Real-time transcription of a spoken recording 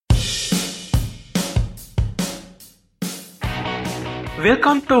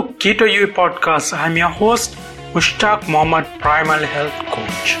Welcome to Keto UAE podcast. I'm your host, Mushtaq Mohammed, Primal Health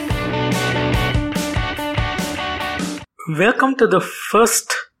Coach. Welcome to the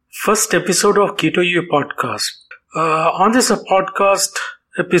first episode of Keto UAE podcast. On this podcast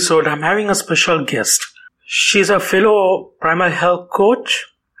episode, I'm having a special guest. She's a fellow Primal Health Coach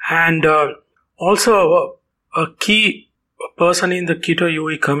and also a key person in the Keto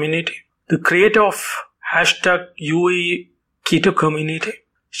UAE community, the creator of #UAE Keto community.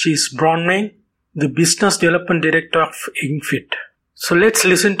 She's Bronwyn, the business development director of Ingfit. So let's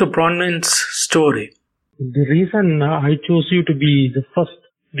listen to Bronwyn's story. The reason I chose you to be the first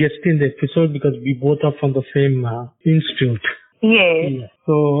guest in the episode because we both are from the same institute. Yes. Yeah.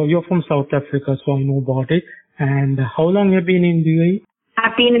 So you're from South Africa, so I know about it. And how long have you been in the UAE?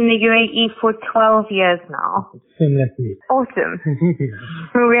 I've been in the UAE for 12 years now. Same like me. Awesome.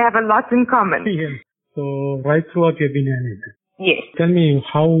 We have a lot in common. Yeah. So right throughout you've been in it. Yes. Tell me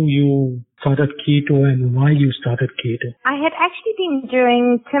how you started keto and why you started keto. I had actually been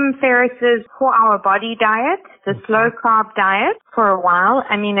doing Tim Ferriss's 4-hour body diet, the slow carb diet, for a while.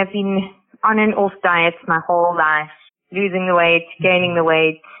 I mean, I've been on and off diets my whole life, losing the weight, gaining the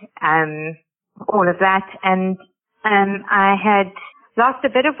weight, all of that. And I had lost a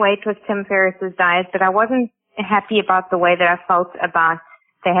bit of weight with Tim Ferriss's diet, but I wasn't happy about the way that I felt about,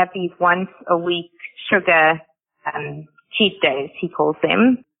 they have these once a week sugar cheat days, he calls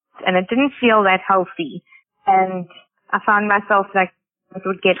them, and it didn't feel that healthy. And I found myself like it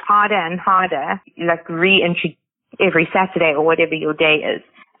would get harder and harder, like reintroduce every Saturday or whatever your day is.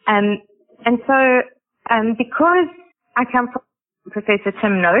 And so because I come from Professor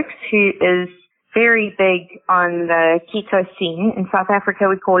Tim Noakes, who is very big on the keto scene. In South Africa,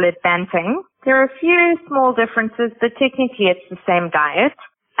 we call it banting. There are a few small differences, but technically it's the same diet.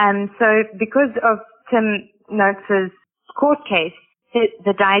 And so because of Tim Noakes' court case,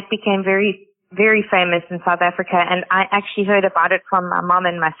 the diet became very, very famous in South Africa. And I actually heard about it from my mom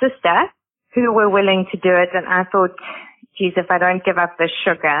and my sister who were willing to do it. And I thought, geez, if I don't give up this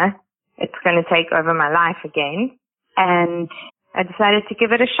sugar, it's going to take over my life again. And I decided to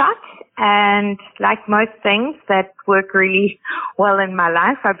give it a shot, and like most things that work really well in my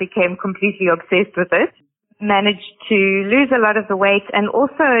life, I became completely obsessed with it, managed to lose a lot of the weight, and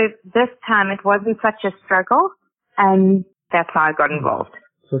also this time it wasn't such a struggle, and that's how I got involved.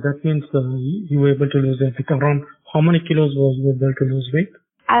 So that means you were able to lose weight. Around how many kilos was you able to lose weight?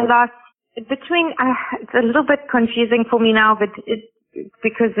 I lost between, it's a little bit confusing for me now, but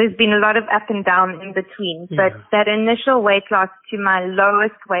because there's been a lot of up and down in between. Yeah. But that initial weight loss to my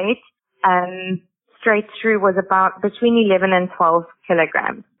lowest weight, straight through was about between 11 and 12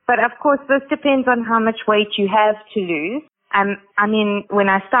 kilograms. But of course, this depends on how much weight you have to lose. I mean, when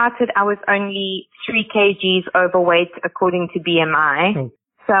I started, I was only 3 kgs overweight according to BMI. Oh.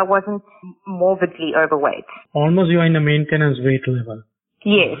 So I wasn't morbidly overweight. Almost you are in a maintenance weight level.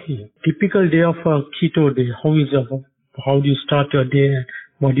 Yes. Yeah. Typical day of a keto day. How do you start your day and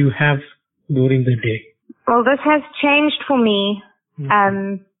what do you have during the day? Well, this has changed for me.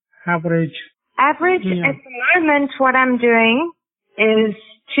 Average? Yeah. At the moment, what I'm doing is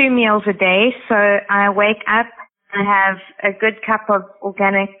 2 meals a day. So I wake up, I have a good cup of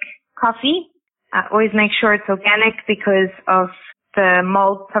organic coffee. I always make sure it's organic because of the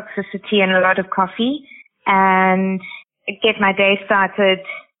mold toxicity in a lot of coffee, and get my day started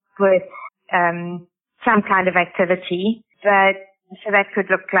with some kind of activity. But so that could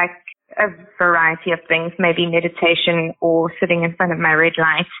look like a variety of things, maybe meditation or sitting in front of my red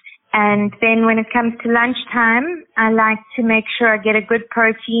light. And then when it comes to lunchtime, I like to make sure I get a good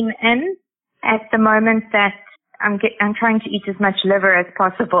protein in. At the moment that I'm trying to eat as much liver as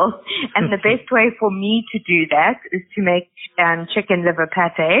possible. And the best way for me to do that is to make chicken liver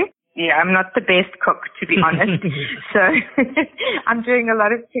pate. Yeah, I'm not the best cook, to be honest. So I'm doing a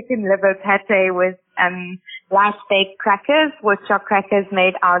lot of chicken liver pate with rice baked crackers, which are crackers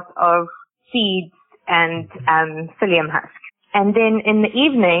made out of seeds and psyllium husk. And then in the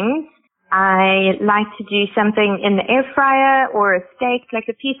evenings, I like to do something in the air fryer or a steak, like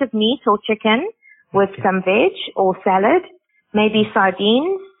a piece of meat or chicken with some veg or salad, maybe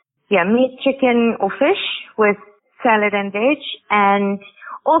sardines. Yeah, meat, chicken or fish with salad and veg. And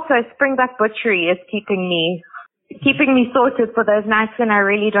also Springbok Butchery is keeping me sorted for those nights when I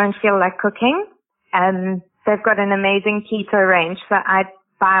really don't feel like cooking. They've got an amazing keto range, so I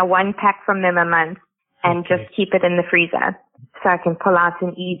buy 1 pack from them a month and just keep it in the freezer so I can pull out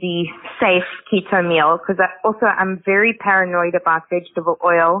an easy, safe keto meal. Because I'm very paranoid about vegetable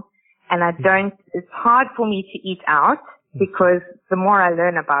oil, and it's hard for me to eat out because the more I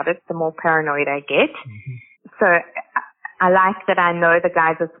learn about it, the more paranoid I get. So I like that I know the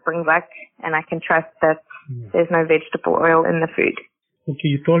guys at Springbok and I can trust that there's no vegetable oil in the food.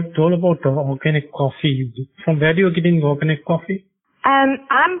 Okay, you told about organic coffee. From where are you getting organic coffee?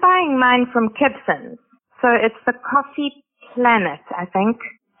 I'm buying mine from Gibson's. So it's the Coffee Planet, I think.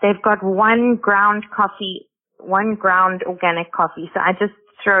 They've got one ground organic coffee. So I just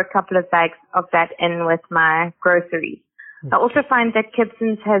throw a couple of bags of that in with my groceries. I also find that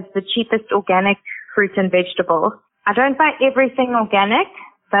Gibson's has the cheapest organic fruit and vegetables. I don't buy everything organic,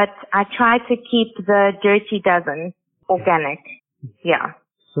 but I try to keep the dirty dozen organic. Yeah.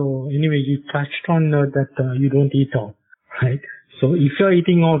 So anyway, you touched on that you don't eat out, right? So if you're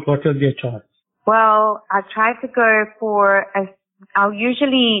eating out, what will be your choice? Well, I try to go for I'll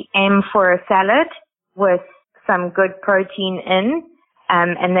usually aim for a salad with some good protein in,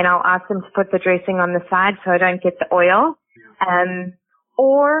 and then I'll ask them to put the dressing on the side so I don't get the oil.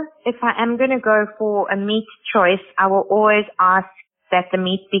 Or if I am going to go for a meat choice, I will always ask that the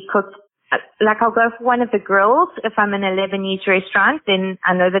meat be cooked. Like I'll go for one of the grills. If I'm in a Lebanese restaurant, then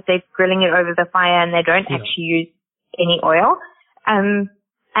I know that they're grilling it over the fire and they don't actually use any oil.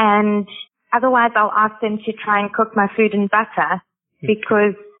 And otherwise I'll ask them to try and cook my food in butter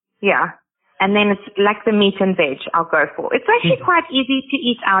because, and then it's like the meat and veg I'll go for. It's actually quite easy to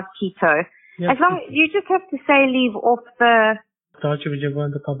eat out keto. As long you just have to say leave off the starch, and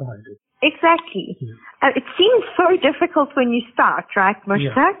the carbohydrate. Exactly. It seems so difficult when you start, right,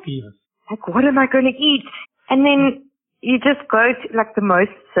 Mushtaq? Yes. Like, what am I going to eat? And then you just go to like the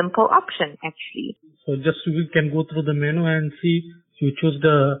most simple option, actually. So just we can go through the menu and see. You choose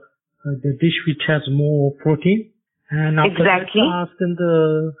the dish which has more protein, and after that, ask them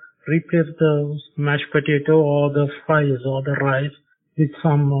to replace the mashed potato or the fries or the rice with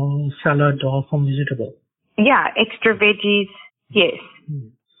some salad or some vegetable. Yeah, extra veggies. Yes.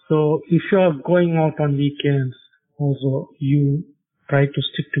 So if you are going out on weekends, also you try to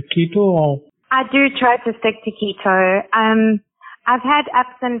stick to keto, or? I do try to stick to keto. I've had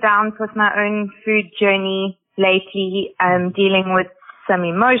ups and downs with my own food journey lately, dealing with some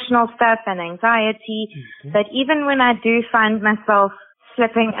emotional stuff and anxiety. But even when I do find myself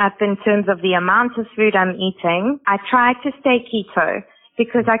slipping up in terms of the amount of food I'm eating, I try to stay keto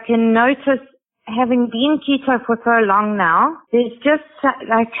because I can notice, having been keto for so long now, there's just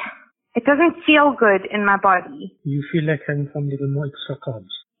like, it doesn't feel good in my body. You feel like having some little more extra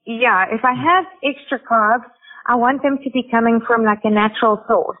carbs. Yeah, if I have extra carbs, I want them to be coming from like a natural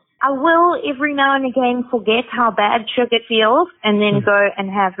source. I will every now and again forget how bad sugar feels and then go and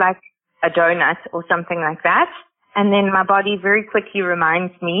have like a donut or something like that. And then my body very quickly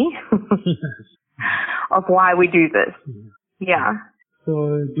reminds me of why we do this. Yeah.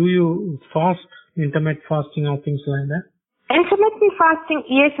 So do you fast, intermittent fasting or things like that? Intermittent fasting,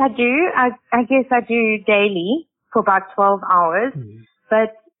 yes, I do. I guess I do daily for about 12 hours.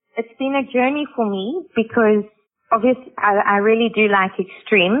 But it's been a journey for me because obviously I really do like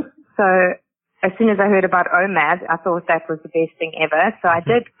extremes. So as soon as I heard about OMAD, I thought that was the best thing ever. So I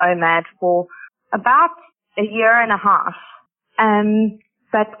did OMAD for about a year and a half.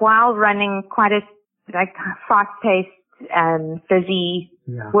 But while running quite a like fast-paced, busy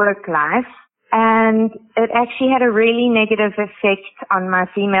work life, and it actually had a really negative effect on my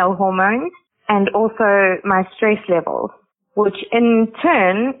female hormones and also my stress levels, which in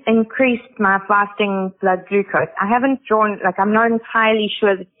turn increased my fasting blood glucose. I haven't drawn, like I'm not entirely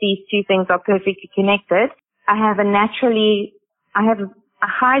sure that these two things are perfectly connected. I have a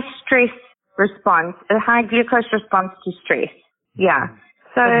high stress response, a high glucose response to stress. Yeah.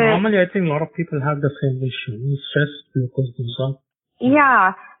 So normally I think a lot of people have the same issue, stress, glucose goes up.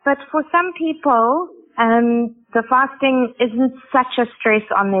 Yeah, but for some people, the fasting isn't such a stress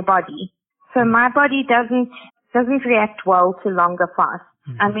on their body. So my body doesn't react well to longer fasts.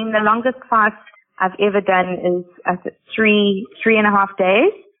 I mean, the longest fast I've ever done is 3.5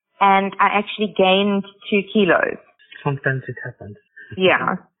 days, and I actually gained 2 kilos. Sometimes it happens.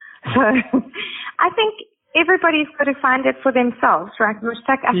 Yeah. So I think everybody's got to find it for themselves, right,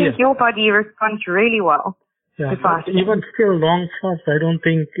 Mushtaq? I think your body responds really well to fasting. Even still long fast, I don't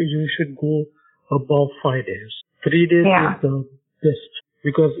think you should go above 5 days. 3 days is the best.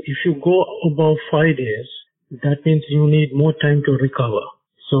 Because if you go above 5 days, that means you need more time to recover.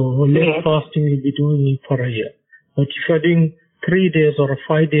 So less fasting you'll be doing it for a year. But if you're doing 3 days or a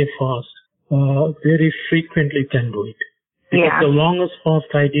 5-day fast, very frequently can do it. Because the longest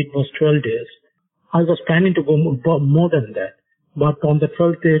fast I did was 12 days. I was planning to go more than that. But on the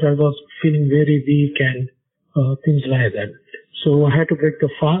 12th day, I was feeling very weak and things like that. So I had to break the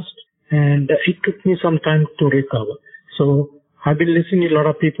fast, and it took me some time to recover. So I've been listening to a lot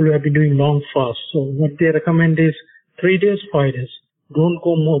of people who have been doing long fasts. So what they recommend is 3 days, 5 days. Don't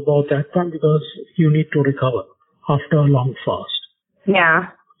go more about that one because you need to recover after a long fast. Yeah.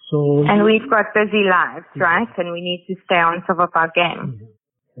 So and we've got busy lives, right? And we need to stay on top of our game.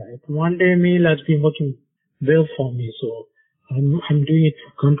 Right. 1 day meal has been working well for me, so I'm doing it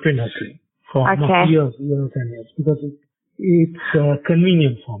continuously for years and years because it's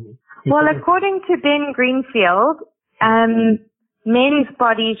convenient for me. Well, according to Ben Greenfield, men's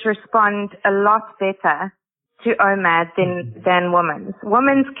bodies respond a lot better to OMAD than women's.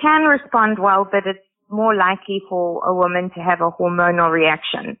 Women's can respond well, but it's more likely for a woman to have a hormonal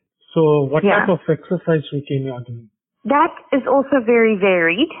reaction. So what type of exercise routine you are doing? That is also very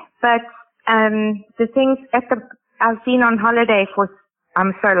varied, but the things I've been on holiday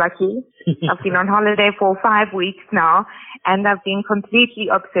I'm so lucky. I've been on holiday for 5 weeks now, and I've been completely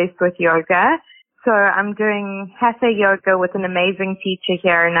obsessed with yoga. So I'm doing hatha yoga with an amazing teacher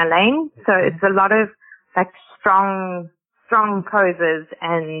here in Elaine. So it's a lot of like strong poses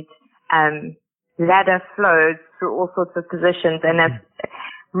and ladder flows through all sorts of positions, and I've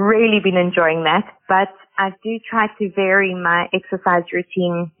really been enjoying that. But I do try to vary my exercise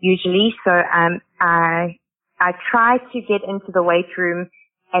routine usually. So I try to get into the weight room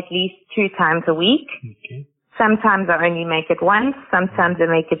at least 2 times a week. Okay. Sometimes I only make it once. Sometimes I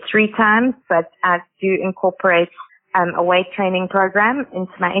make it 3 times. But I do incorporate a weight training program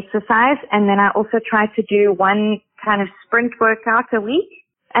into my exercise. And then I also try to do one kind of sprint workout a week.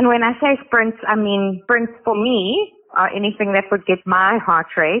 And when I say sprints, I mean sprints for me are anything that would get my heart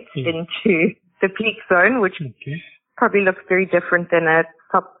rate into the peak zone, which probably looks very different than a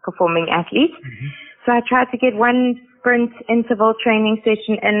top performing athlete. So I try to get 1 sprint interval training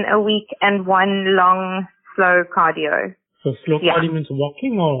session in a week and 1 long, slow cardio. So slow cardio means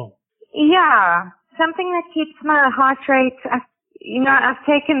walking or? Yeah, something that keeps my heart rate. I've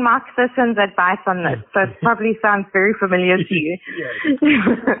taken Mark Sisson's advice on this, so it probably sounds very familiar to you.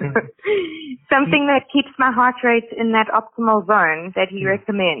 Something that keeps my heart rate in that optimal zone that he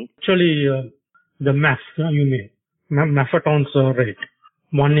recommends. Actually, the math, you mean, Maffeton's rate,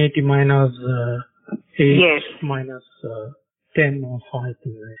 180 minus 8 minus 10 or 5. Right?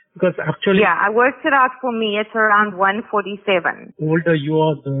 Because actually... Yeah, I worked it out for me. It's around 147. Older you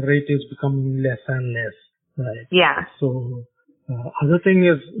are, the rate is becoming less and less. Right? Yeah. So... other thing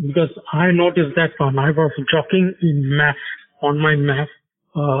is, because I noticed that when I was jogging on my map,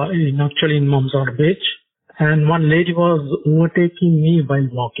 in Mamzar Beach, and one lady was overtaking me while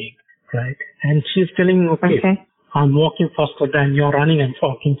walking, right? And she's telling, okay, I'm walking faster than you're running and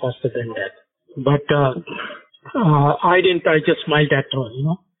walking faster than that. But, I just smiled at her,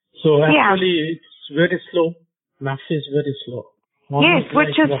 So actually it's very slow. Math is very slow. Yes,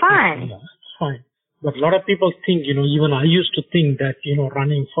 which is fine. Yeah, it's fine. But a lot of people think, even I used to think that,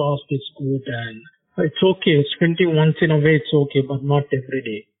 running fast is good and it's okay. Sprinting once in a way, it's okay, but not every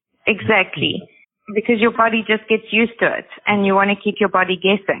day. Exactly. Because your body just gets used to it and you want to keep your body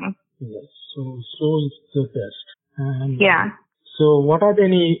guessing. Yes. So slow is the best. And, So what are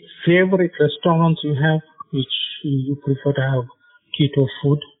any favorite restaurants you have which you prefer to have keto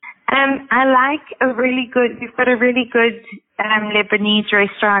food? I like we've got a really good Lebanese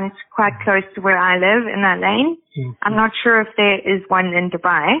restaurant quite close to where I live in Elaine. I'm not sure if there is one in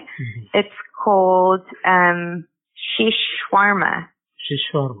Dubai. It's called Shish Shawarma. Shish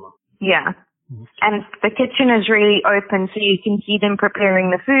Shawarma. Yeah. And the kitchen is really open, so you can see them preparing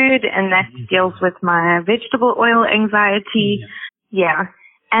the food, and that deals with my vegetable oil anxiety. Yeah.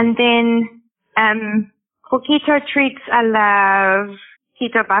 And then for keto treats, I love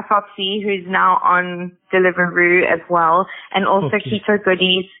Keto by Foxy, who's now on Deliveroo as well, and also Keto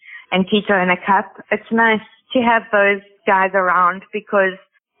Goodies and Keto in a Cup. It's nice to have those guys around because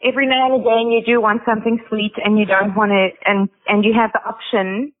every now and again you do want something sweet and you don't want to, and you have the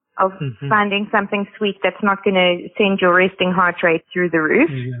option of finding something sweet that's not going to send your resting heart rate through the roof.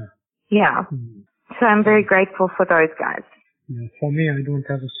 Yeah. So I'm very grateful for those guys. Yeah, for me, I don't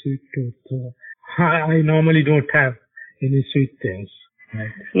have a sweet tooth. I normally don't have any sweet things. Right.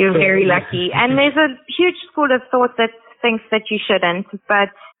 You're very lucky. And there's a huge school of thought that thinks that you shouldn't, but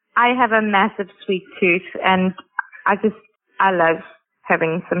I have a massive sweet tooth and I love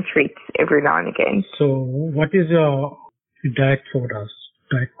having some treats every now and again. So what is your diet sodas,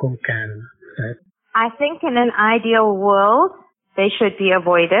 Diet Coke and that? I think in an ideal world, they should be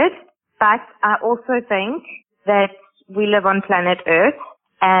avoided, but I also think that we live on planet Earth,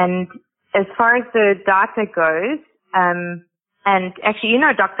 and as far as the data goes, and actually,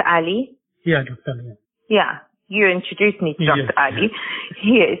 Dr. Ali? Yeah, Dr. Ali. Yeah, you introduced me to Dr. Ali.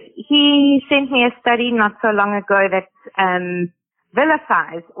 Yes, he sent me a study not so long ago that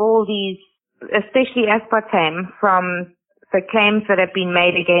vilifies all these especially aspartame, from the claims that have been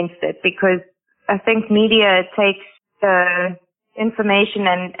made against it, because I think media takes the information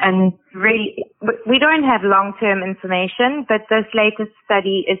and really, we don't have long-term information, but this latest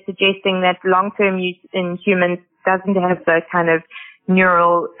study is suggesting that long-term use in humans doesn't have the kind of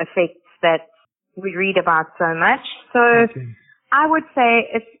neural effects that we read about so much. So I would say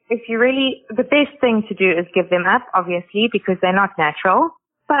if you really, the best thing to do is give them up, obviously, because they're not natural.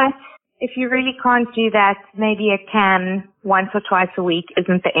 But if you really can't do that, maybe a can once or twice a week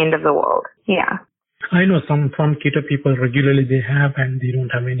isn't the end of the world. Yeah. I know some keto people regularly they have and they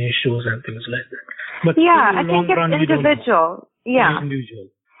don't have any issues and things like that. But yeah, I think it's individual. Yeah. Individual.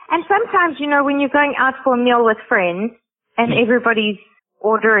 And sometimes, when you're going out for a meal with friends and everybody's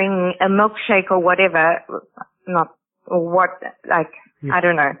ordering a milkshake or whatever, I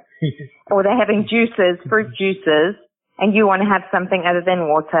don't know. Or they're having juices, fruit juices, and you want to have something other than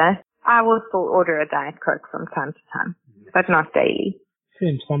water, I will still order a Diet Coke from time to time, but not daily.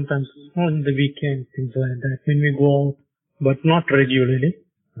 Same, sometimes on the weekend, things like that, when we go out, but not regularly.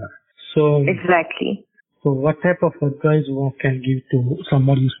 So exactly. So what type of advice one can give to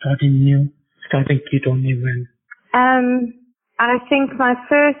somebody starting keto new? I think my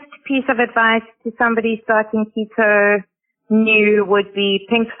first piece of advice to somebody starting keto new would be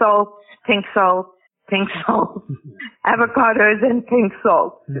pink salt, pink salt, pink salt, avocados and pink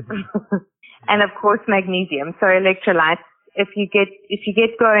salt, and of course magnesium. So electrolytes. If you get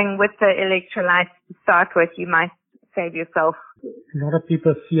going with the electrolytes to start with, you might save yourself. A lot of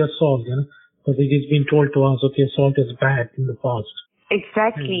people fear salt, because it has been told to us, okay, salt is bad in the past.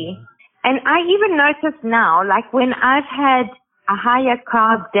 Exactly. And I even notice now, like when I've had a higher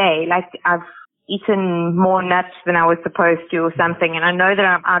carb day, like I've eaten more nuts than I was supposed to or something, and I know that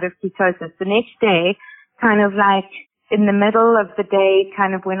I'm out of ketosis, the next day, kind of like in the middle of the day,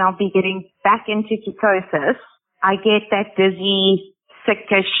 kind of when I'll be getting back into ketosis, I get that dizzy,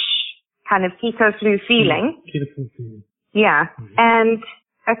 sickish kind of keto flu feeling. Yeah. And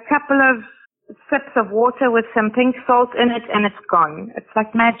a couple of sips of water with some pink salt in it and it's gone. It's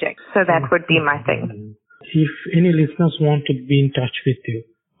like magic. So that would be my thing. If any listeners want to be in touch with you,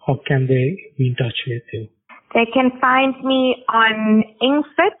 how can they be in touch with you? They can find me on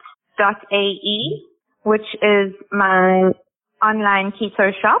Ingfit.ae, which is my online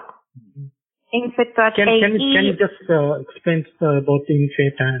keto shop. Ingfit.ae. Can you just explain about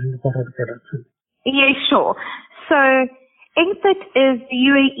Ingfit and what are the products? Yeah, sure. So Ingfit is the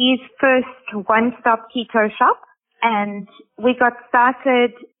UAE's first one-stop keto shop, and we got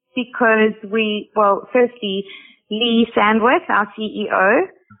started because firstly, Lee Sandworth, our CEO,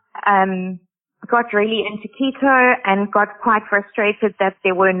 got really into keto and got quite frustrated that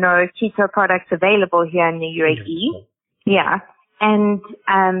there were no keto products available here in the UAE. Yeah. And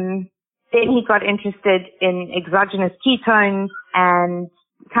then he got interested in exogenous ketones and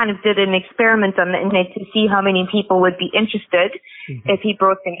kind of did an experiment on the internet to see how many people would be interested if he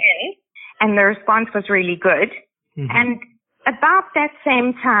brought them in. And the response was really good. And about that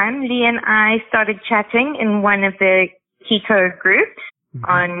same time, Lee and I started chatting in one of the keto groups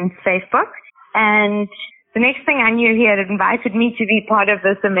on Facebook. And the next thing I knew, he had invited me to be part of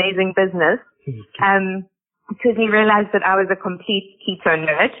this amazing business. Because he realized that I was a complete keto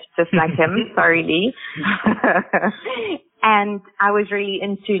nerd, just like him. Sorry, Lee. And I was really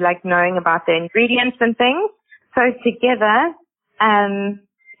into knowing about the ingredients and things. So together,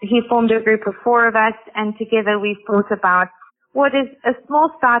 he formed a group of 4 of us, and together we thought about what is a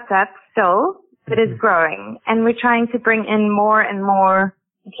small startup still that is growing. And we're trying to bring in more and more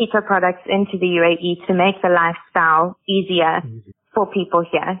keto products into the UAE to make the lifestyle easier for people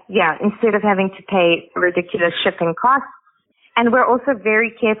here. Yeah, instead of having to pay ridiculous shipping costs. And we're also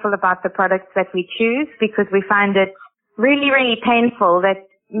very careful about the products that we choose because we find it really, really painful that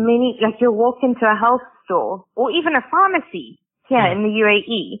you'll walk into a health store or even a pharmacy here in the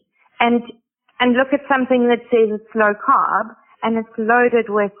UAE and look at something that says it's low carb and it's loaded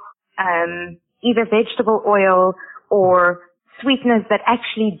with either vegetable oil or sweeteners that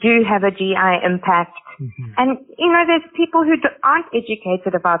actually do have a GI impact. And, there's people who aren't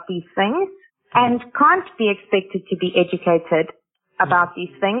educated about these things and can't be expected to be educated about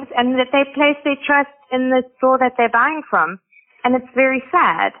these things, and that they place their trust in the store that they're buying from. And it's very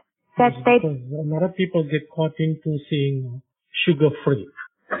sad that a lot of people get caught into saying sugar-free.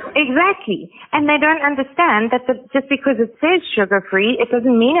 Exactly. And they don't understand that just because it says sugar-free, it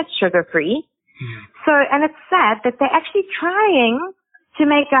doesn't mean it's sugar-free. So, and it's sad that they're actually trying to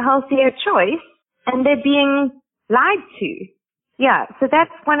make a healthier choice and they're being lied to. Yeah, so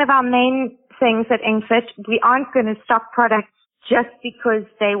that's one of our main things at Ingfit. We aren't going to stock products just because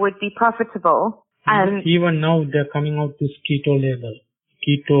they would be profitable. Even now they're coming out this keto label.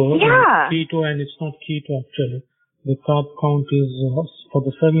 Keto, keto, and it's not keto actually. The carb count is, for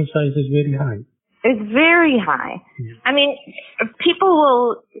the serving size is very high. It's very high. Yeah. I mean, people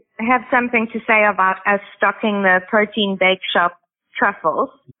will have something to say about us stocking the protein bake shop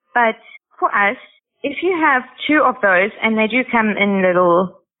truffles, but for us, if you have 2 of those, and they do come in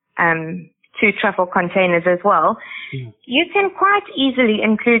little 2 truffle containers as well, you can quite easily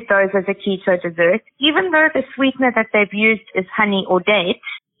include those as a keto dessert, even though the sweetener that they've used is honey or dates.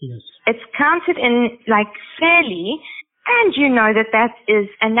 Yes. It's counted in like fairly, and you know that is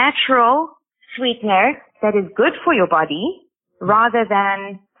a natural sweetener that is good for your body, rather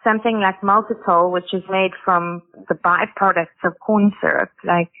than something like maltitol, which is made from the byproducts of corn syrup.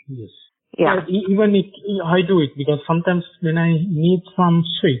 Yes. Yeah. Even I do it because sometimes when I need some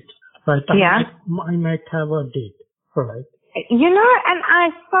sweet, right, I might have a date, right? You know, and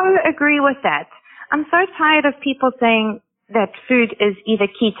I so agree with that. I'm so tired of people saying that food is either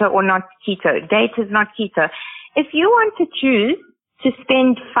keto or not keto. Date is not keto. If you want to choose to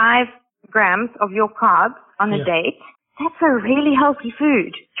spend 5 grams of your carbs on a date, that's a really healthy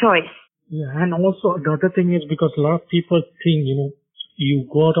food choice. Yeah, and also the other thing is because a lot of people think, you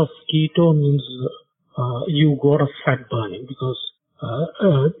go out of keto means you go out of fat burning, because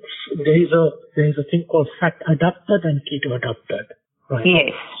there is a thing called fat adapted and keto adapted, right?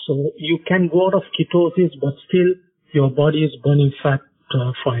 Yes. So you can go out of ketosis, but still your body is burning fat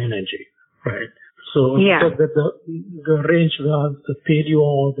for energy, right? So the range, the paleo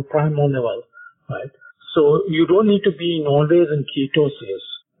or the primal level, right? So you don't need to be always in ketosis,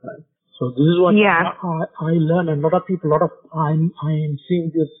 right? So this is what I learn, and a lot of people, I am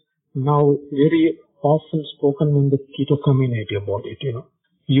seeing this now very often spoken in the keto community about it,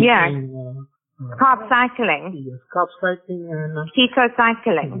 Carb cycling. Yes, carb cycling and keto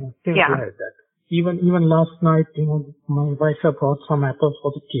cycling. Things like that. Even last night, my wife had brought some apples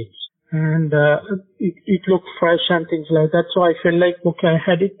for the kids, and it looked fresh and things like that. So I felt like, okay, I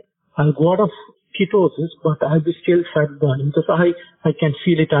had it. I'll go out of ketosis, but I'll be still fat burning because I can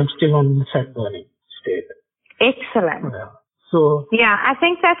feel it. I'm still on the fat burning state. Excellent. Yeah. So I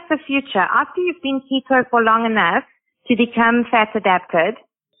think that's the future. After you've been keto for long enough to become fat adapted,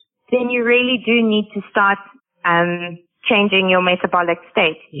 then you really do need to start changing your metabolic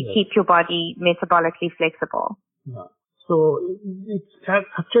state to keep your body metabolically flexible. Yeah. So it's fast,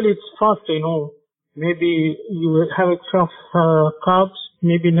 Maybe you have extra carbs.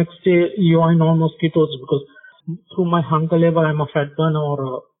 Maybe next day you are in almost ketosis, because through my hunger level I'm a fat burner or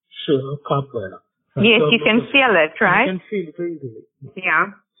a carb burner. Right? Yes, you can feel it, right? You can feel it very easily.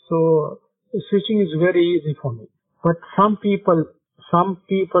 Yeah. So switching is very easy for me. But some people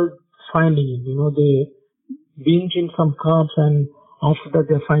finding, they binge in some carbs, and after that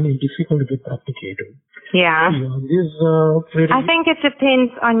they're finding it difficult to get back to keto. Yeah. I think it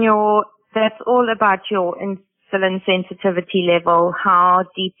depends on that's all about your insulin sensitivity level, how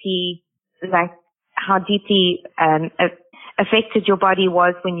deeply affected your body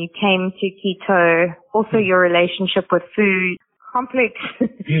was when you came to keto, also your relationship with food. Complex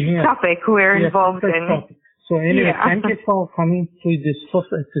topic we're involved in. Topic. So anyway, thank you for coming to this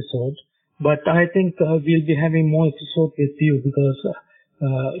first episode. But I think we'll be having more episodes with you, because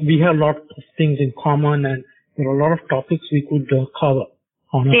we have a lot of things in common, and there are a lot of topics we could cover.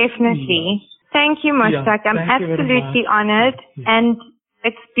 Definitely. Thank you, Mushtaq. I'm absolutely honored, and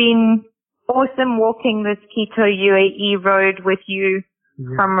it's been awesome walking this Keto UAE road with you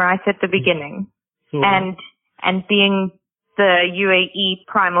from right at the beginning, and being the UAE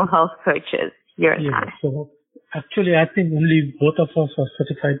Primal Health coaches here at time. So actually, I think only both of us are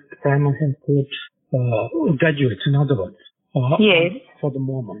certified Primal Health coach graduates, in other words. Yes. For the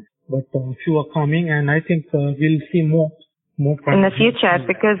moment, but a few are coming, and I think we'll see more in the future,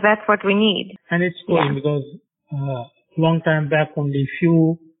 because that's what we need. And it's going because long time back only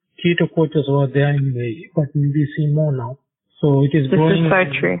few keto coaches were there in UAE, but we see more now. So it is growing. This is so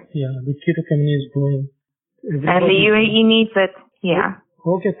true. Yeah, the keto community is growing. And the UAE needs it. Yeah.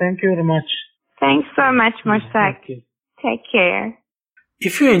 Okay, thank you very much. Thanks so much, Mushtaq. Take care.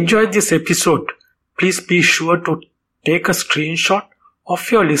 If you enjoyed this episode, please be sure to take a screenshot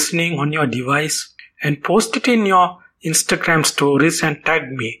of your listening on your device and post it in your Instagram stories and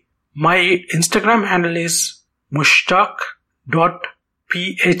tag me. My Instagram handle is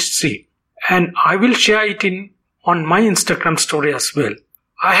mushtaq.phc, and I will share it on my Instagram story as well.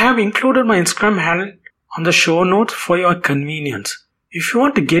 I have included my Instagram handle on the show notes for your convenience. If you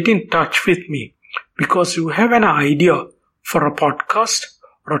want to get in touch with me because you have an idea for a podcast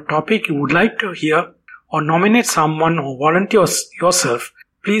or a topic you would like to hear, or nominate someone or volunteer yourself,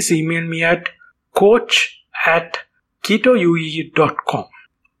 please email me at coach@ketoue.com.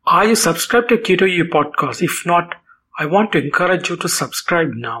 Are you subscribed to Keto UE podcast? If not, I want to encourage you to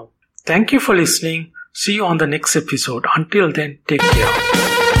subscribe now. Thank you for listening. See you on the next episode. Until then, take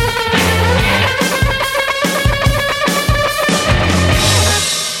care.